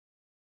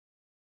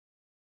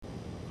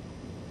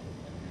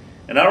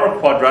In our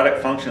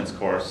quadratic functions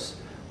course,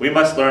 we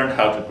must learn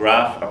how to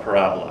graph a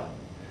parabola.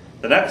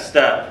 The next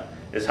step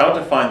is how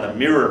to find the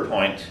mirror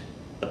point,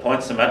 the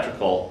point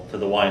symmetrical to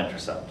the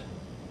y-intercept.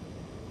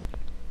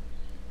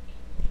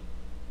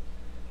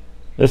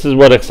 This is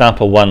what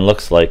example 1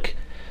 looks like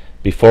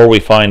before we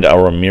find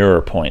our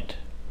mirror point.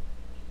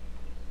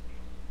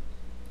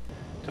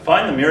 To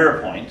find the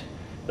mirror point,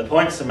 the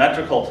point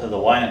symmetrical to the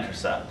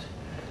y-intercept,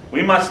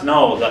 we must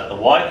know that the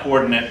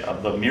y-coordinate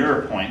of the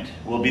mirror point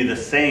will be the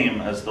same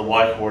as the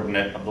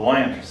y-coordinate of the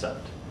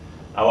y-intercept.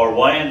 Our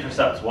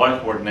y-intercept's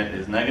y-coordinate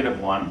is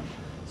 -1,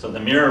 so the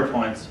mirror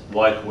point's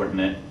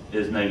y-coordinate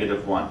is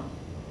 -1.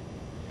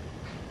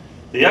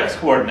 The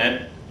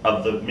x-coordinate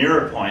of the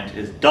mirror point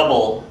is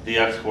double the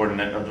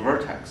x-coordinate of the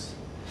vertex.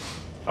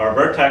 Our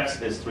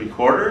vertex is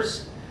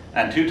 3/4,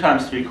 and 2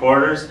 times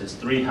 3/4 is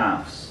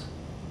 3/2,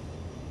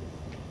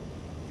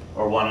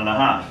 or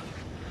 1.5.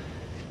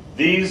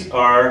 These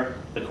are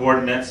the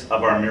coordinates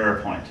of our mirror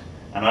point,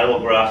 and I will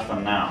graph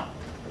them now.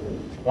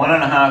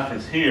 1.5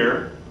 is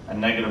here,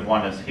 and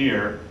 -1 is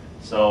here,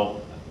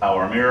 so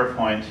our mirror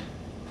point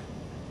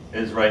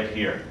is right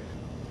here.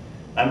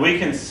 And we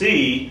can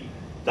see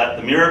that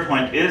the mirror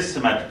point is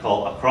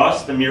symmetrical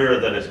across the mirror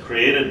that is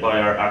created by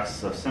our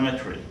axis of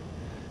symmetry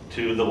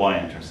to the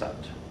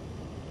y-intercept.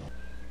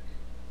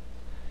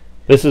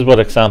 This is what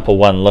example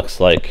 1 looks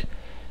like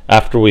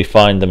after we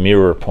find the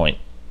mirror point.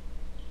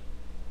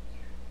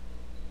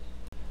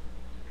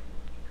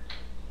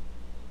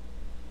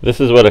 This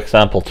is what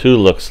example 2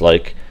 looks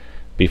like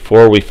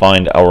before we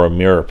find our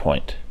mirror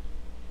point.